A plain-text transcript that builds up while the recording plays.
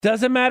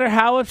Doesn't matter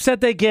how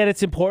upset they get,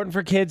 it's important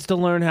for kids to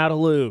learn how to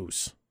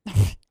lose.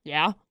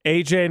 Yeah.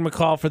 AJ and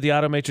McCall for the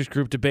Automatrix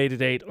Group debate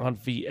at 8 on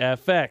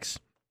VFX.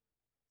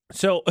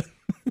 So,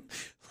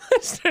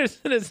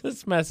 listeners,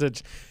 this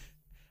message.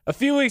 A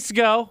few weeks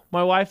ago,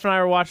 my wife and I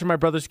were watching my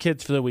brother's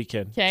kids for the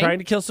weekend. Okay. Trying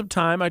to kill some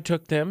time, I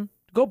took them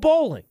to go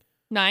bowling.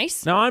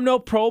 Nice. Now, I'm no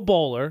pro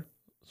bowler,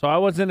 so I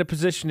wasn't in a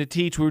position to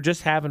teach. We were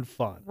just having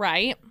fun.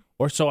 Right.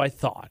 Or so I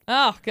thought.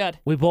 Oh, good.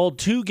 We bowled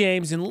 2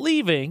 games, and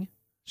leaving,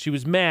 she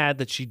was mad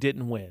that she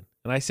didn't win.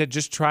 And I said,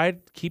 just try,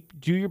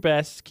 do your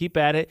best, keep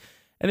at it.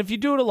 And if you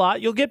do it a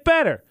lot, you'll get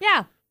better.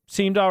 Yeah.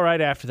 Seemed all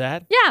right after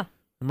that. Yeah.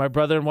 When my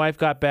brother and wife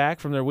got back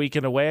from their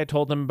weekend away, I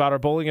told them about our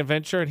bowling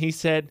adventure, and he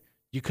said,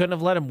 you couldn't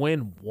have let him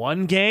win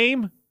 1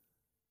 game?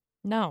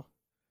 No.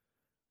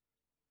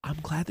 I'm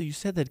glad that you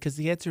said that, because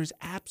the answer is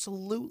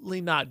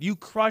absolutely not. You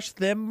crushed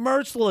them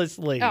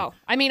mercilessly. Oh,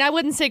 I mean, I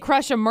wouldn't say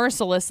crush them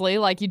mercilessly,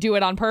 like you do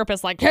it on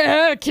purpose, like,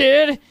 hey,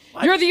 kid,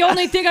 you're the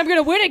only thing I'm going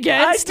to win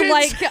against.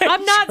 Like,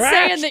 I'm not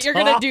saying that you're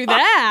going to do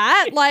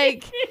that.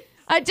 Like,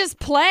 I just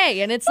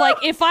play, and it's like,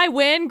 if I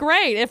win,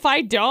 great. If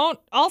I don't,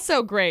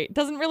 also great.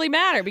 Doesn't really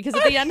matter, because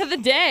at the end of the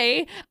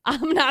day,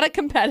 I'm not a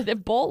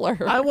competitive bowler.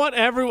 I want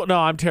everyone. No,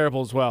 I'm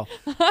terrible as well.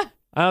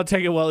 I don't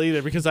take it well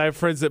either, because I have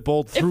friends that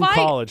bowled through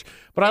college.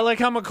 But I like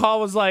how McCall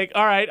was like,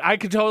 all right, I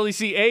could totally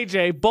see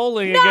AJ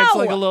bowling against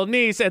like a little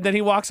niece. And then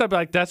he walks up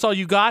like, that's all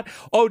you got?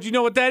 Oh, do you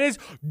know what that is?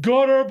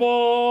 Gutter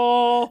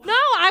ball. No,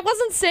 I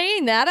wasn't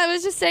saying that. I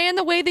was just saying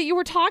the way that you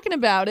were talking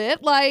about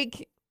it.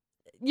 Like,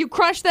 you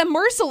crush them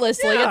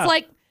mercilessly. Yeah. It's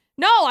like,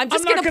 no, I'm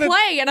just going to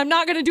play, and I'm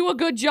not going to do a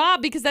good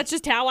job, because that's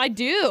just how I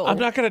do. I'm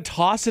not going to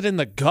toss it in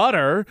the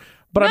gutter,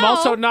 but I'm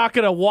also not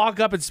going to walk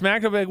up and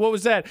smack them like, what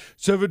was that?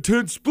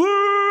 7-10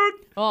 split.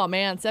 Oh,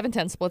 man,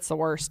 7-10 split's the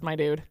worst, my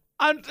dude.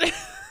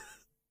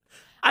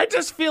 I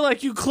just feel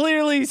like you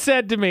clearly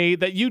said to me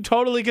that you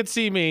totally could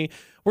see me.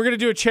 We're going to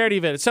do a charity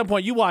event. At some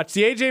point, you watch.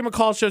 The AJ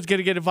McCall show is going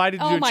to get invited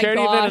to do a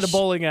charity event in a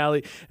bowling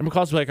alley. And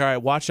McCall's like, all right,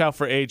 watch out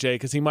for AJ,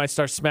 because he might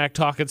start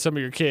smack-talking some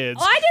of your kids.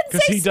 Oh, I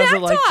didn't say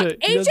smack-talk.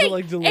 He doesn't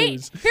like to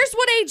lose. Here's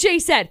what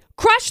AJ said.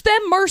 Crush them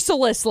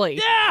mercilessly.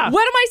 Yeah.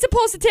 What am I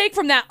supposed to take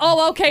from that?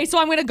 Oh, okay, so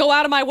I'm going to go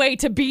out of my way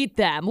to beat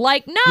them.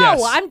 Like, no,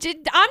 Yes. I'm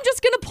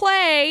just going to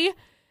play.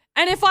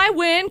 And if I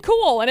win,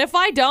 cool. And if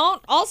I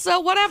don't,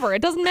 also whatever.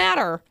 It doesn't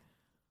matter.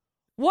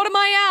 What am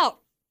I out?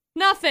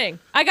 Nothing.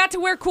 I got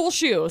to wear cool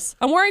shoes.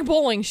 I'm wearing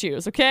bowling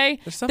shoes, okay?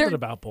 There's something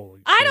about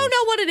bowling shoes. I don't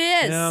know what it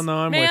is. No,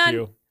 I'm with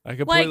you. I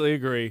completely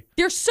agree.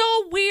 They're so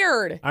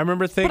weird. I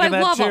remember thinking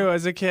that too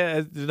as a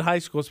kid in high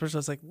school, especially. I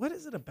was like, what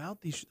is it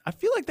about these shoes? I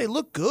feel like they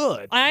look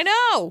good. I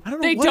know. I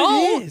don't know they what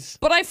don't, it is.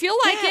 but I feel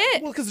like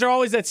it. Well, because they're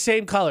always that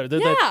same color.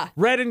 They're the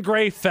red and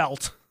gray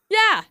felt.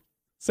 Yeah.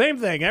 Same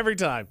thing every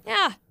time.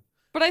 Yeah.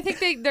 But I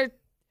think they're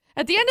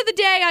at the end of the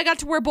day, I got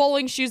to wear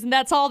bowling shoes, and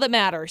that's all that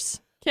matters.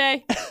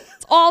 Okay?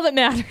 It's all that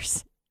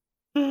matters.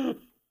 Don't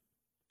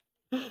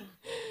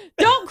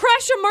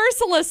crush them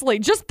mercilessly.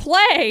 Just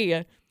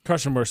play.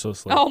 Crush them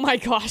mercilessly. Oh, my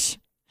gosh.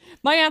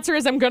 My answer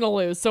is I'm going to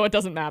lose, so it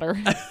doesn't matter.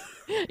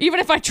 Even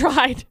if I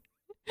tried.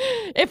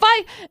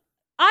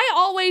 I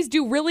always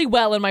do really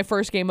well in my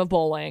first game of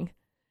bowling.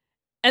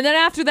 And then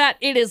after that,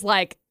 it is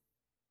like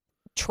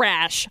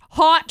trash.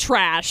 Hot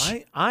trash.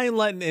 I ain't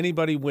letting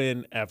anybody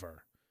win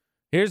ever.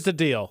 Here's the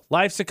deal.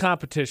 Life's a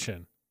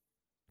competition.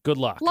 Good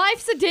luck.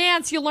 Life's a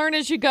dance. You learn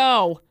as you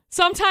go.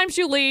 Sometimes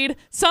you lead.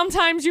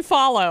 Sometimes you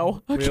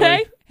follow.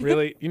 Okay?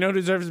 Really? You know who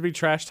deserves to be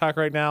trash talk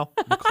right now?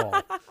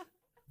 McCall.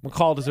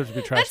 McCall deserves to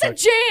be trash talk.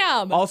 That's a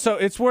jam. Also,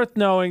 it's worth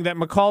knowing that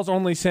McCall's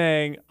only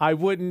saying I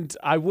wouldn't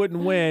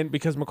win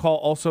because McCall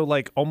also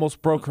like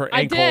almost broke her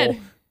ankle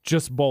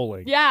just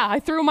bowling. Yeah, I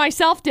threw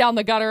myself down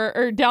the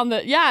gutter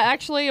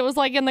actually it was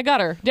like in the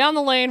gutter. Down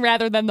the lane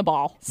rather than the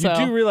ball. So.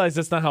 You do realize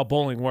that's not how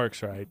bowling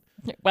works, right?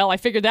 Well, I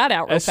figured that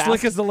out real fast. As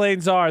slick as the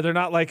lanes are, they're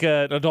not like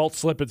an adult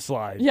slip and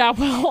slide. Yeah,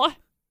 well,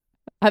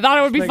 I thought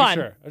it would be fun.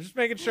 I'm just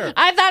making sure.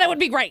 I thought it would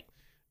be great.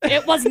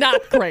 It was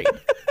not great.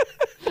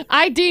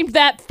 I deemed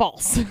that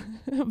false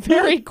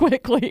very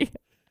quickly.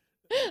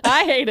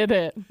 I hated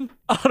it.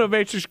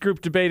 Automatrix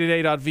Group debate at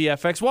 8 on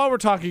VFX. While we're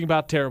talking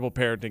about terrible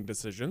parenting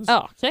decisions.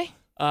 Oh, okay.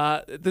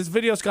 This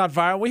video's gone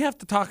viral. We have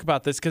to talk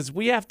about this because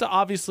we have to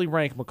obviously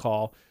rank,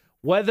 McCall,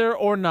 whether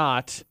or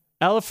not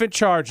elephant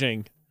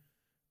charging,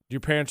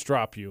 your parents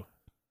drop you.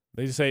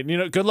 They just say,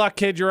 good luck,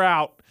 kid, you're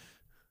out.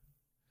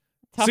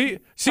 See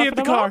you at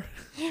the car.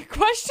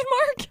 Question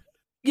mark?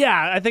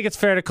 Yeah, I think it's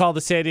fair to call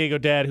the San Diego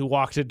dad who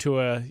walked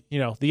into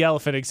the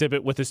elephant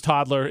exhibit with his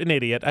toddler an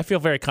idiot. I feel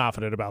very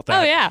confident about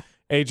that. Oh, yeah.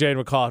 AJ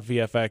and McCall at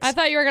VFX. I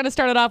thought you were going to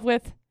start it off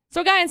with,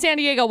 so a guy in San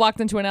Diego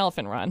walked into an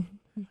elephant run.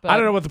 But I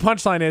don't know what the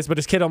punchline is, but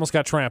his kid almost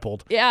got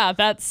trampled. Yeah,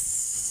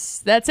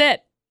 that's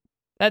it.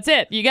 That's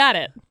it. You got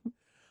it.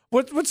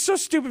 What's so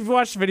stupid? If you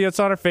watch the video, it's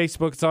on our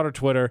Facebook, it's on our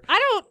Twitter.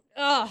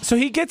 So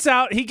he gets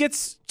out. He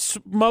gets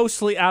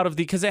mostly out of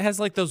because it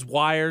has like those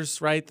wires,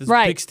 right? Those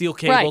big steel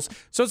cables. Right.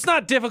 So it's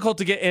not difficult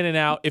to get in and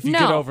out if you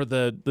get over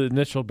the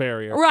initial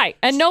barrier. Right.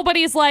 And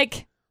nobody's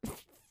like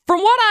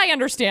from what I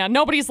understand,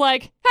 nobody's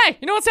like, hey,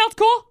 you know what sounds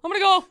cool? I'm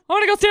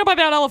gonna go stand by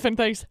that elephant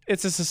thing.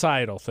 It's a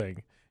societal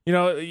thing. You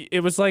know,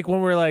 it was like when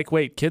we were like,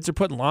 wait, kids are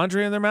putting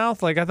laundry in their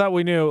mouth? Like, I thought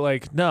we knew,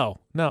 like, no.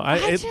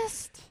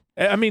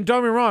 I mean,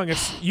 don't get me wrong.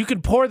 You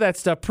can pour that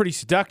stuff pretty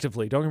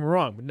seductively. Don't get me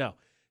wrong, but no.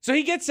 So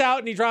he gets out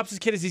and he drops his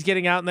kid as he's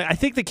getting out. And I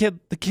think the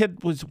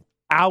kid was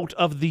out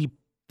of the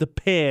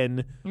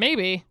pen.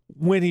 Maybe.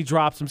 When he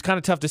drops him. It's kind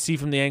of tough to see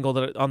from the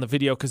angle on the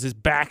video because his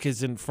back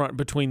is in front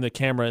between the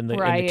camera and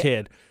the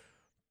kid.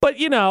 But,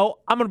 you know,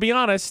 I'm going to be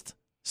honest.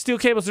 Steel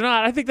cables or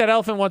not, I think that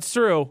elephant wants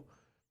through.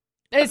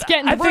 It's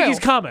getting through. I think he's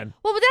coming.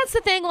 Well, but that's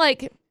the thing.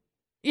 Like,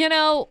 you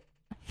know,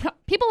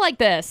 people like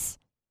this.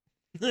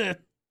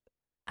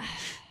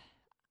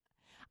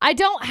 I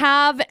don't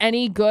have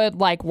any good,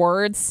 like,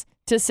 words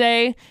to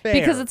say. Fair.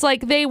 Because it's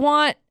like they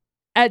want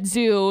at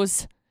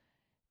zoos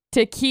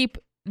to keep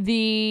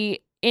the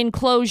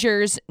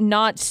enclosures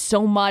not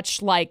so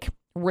much, like,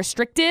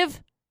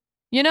 restrictive,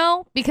 you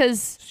know?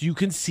 Because you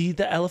can see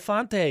the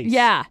elephantes.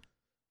 Yeah.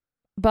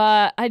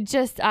 But I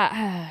just...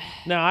 Now,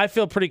 I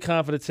feel pretty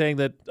confident saying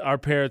that our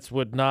parents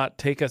would not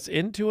take us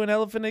into an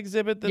elephant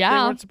exhibit that they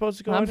weren't supposed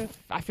to go into.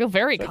 I feel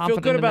very confident I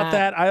feel good about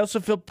that. I also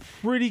feel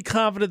pretty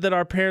confident that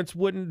our parents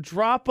wouldn't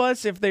drop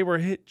us if they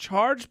were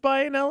charged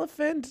by an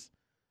elephant.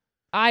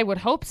 I would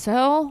hope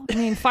so. I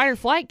mean, fight or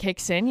flight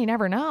kicks in. You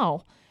never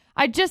know.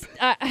 I just...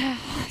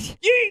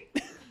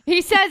 Yeet!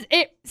 He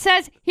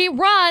says he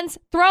runs,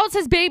 throws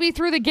his baby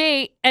through the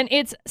gate, and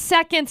it's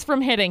seconds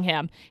from hitting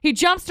him. He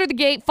jumps through the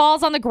gate,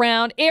 falls on the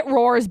ground, it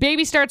roars,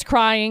 baby starts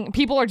crying.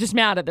 People are just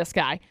mad at this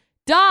guy.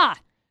 Duh!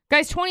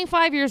 Guy's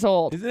 25 years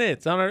old. Isn't it?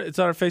 It's on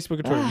our Facebook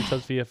and Twitter. He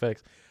says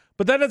VFX.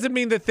 But that doesn't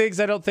mean that things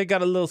I don't think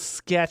got a little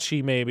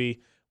sketchy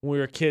maybe when we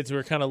were kids. We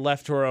were kind of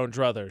left to our own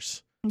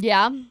druthers.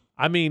 Yeah.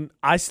 I mean,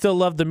 I still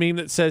love the meme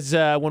that says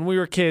when we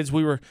were kids,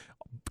 we were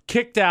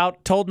kicked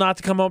out, told not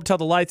to come home until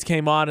the lights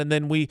came on, and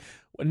then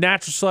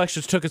natural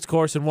selection took its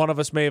course, and one of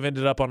us may have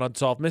ended up on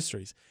Unsolved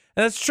Mysteries.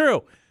 And that's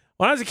true.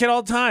 When I was a kid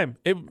all the time,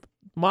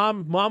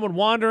 mom would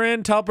wander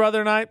in, tell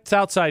brother and I, it's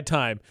outside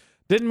time.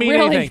 Didn't mean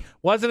anything.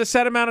 Wasn't a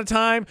set amount of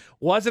time.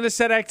 Wasn't a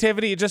set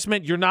activity. It just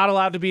meant you're not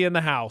allowed to be in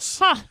the house.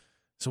 Huh.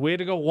 So we had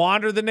to go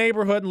wander the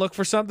neighborhood and look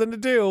for something to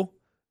do.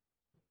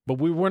 But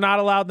we were not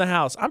allowed in the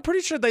house. I'm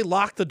pretty sure they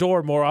locked the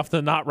door more often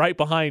than not right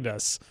behind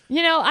us.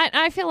 You know,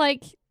 I feel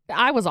like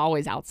I was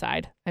always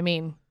outside. I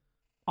mean,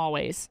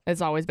 always.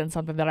 It's always been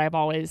something that I've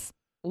always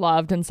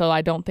loved, and so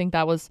I don't think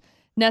that was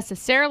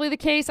necessarily the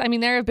case. I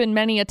mean, there have been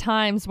many a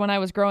times when I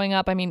was growing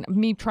up. I mean,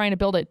 me trying to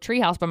build a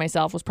treehouse by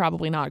myself was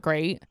probably not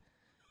great.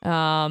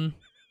 I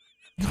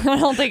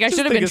don't think I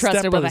should have been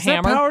trusted with a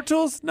hammer. Is that power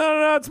tools?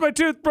 No, it's my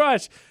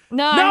toothbrush.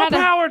 No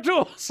power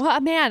tools.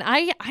 Well, man,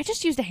 I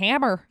just used a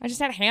hammer. I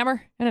just had a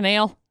hammer and a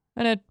nail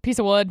and a piece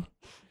of wood.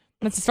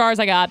 That's as far as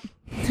I got.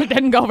 It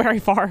didn't go very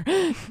far.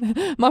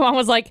 My mom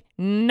was like,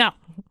 no.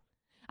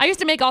 I used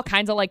to make all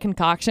kinds of, like,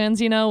 concoctions,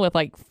 you know, with,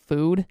 like,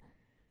 food.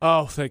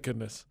 Oh, thank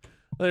goodness.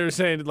 They were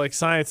saying, like,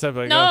 science stuff.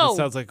 Like, no. Oh, that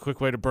sounds like a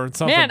quick way to burn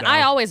something Man, down.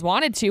 I always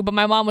wanted to, but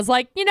my mom was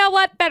like, you know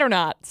what? Better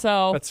not.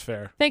 So that's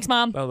fair. Thanks,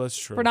 Mom. Oh, that's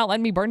true. For not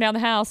letting me burn down the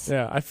house.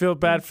 Yeah, I feel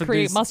bad for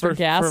create mustard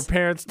gas. For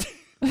parents.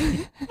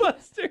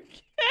 Mustard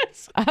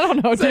gas. I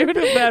don't know, dude. I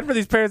feel bad for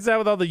these parents now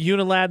with all the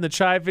Unilad and the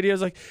Chive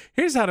videos. Like,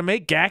 here's how to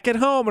make gack at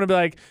home. And I'd be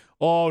like,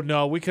 oh,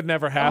 no, we could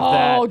never have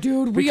that. Oh,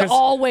 dude, we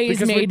always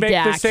made we'd make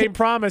gack. the same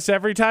promise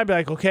every time. Be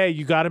like, okay,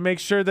 you got to make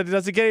sure that it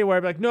doesn't get anywhere.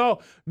 I'd be like, no,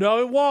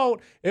 it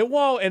won't. It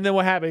won't. And then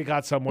what happened? It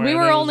got somewhere. We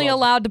were only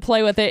allowed to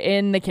play with it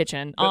in the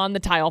kitchen on the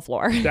tile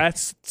floor.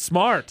 That's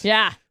smart.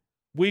 Yeah.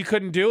 We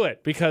couldn't do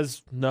it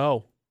because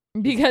no.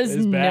 Because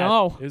it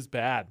no. It was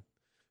bad.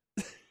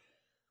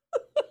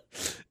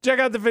 Check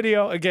out the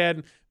video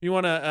again. You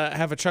want to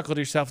have a chuckle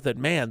to yourself that,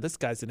 man, this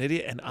guy's an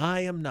idiot, and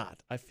I am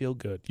not. I feel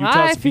good.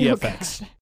 Utah's VFX. Good.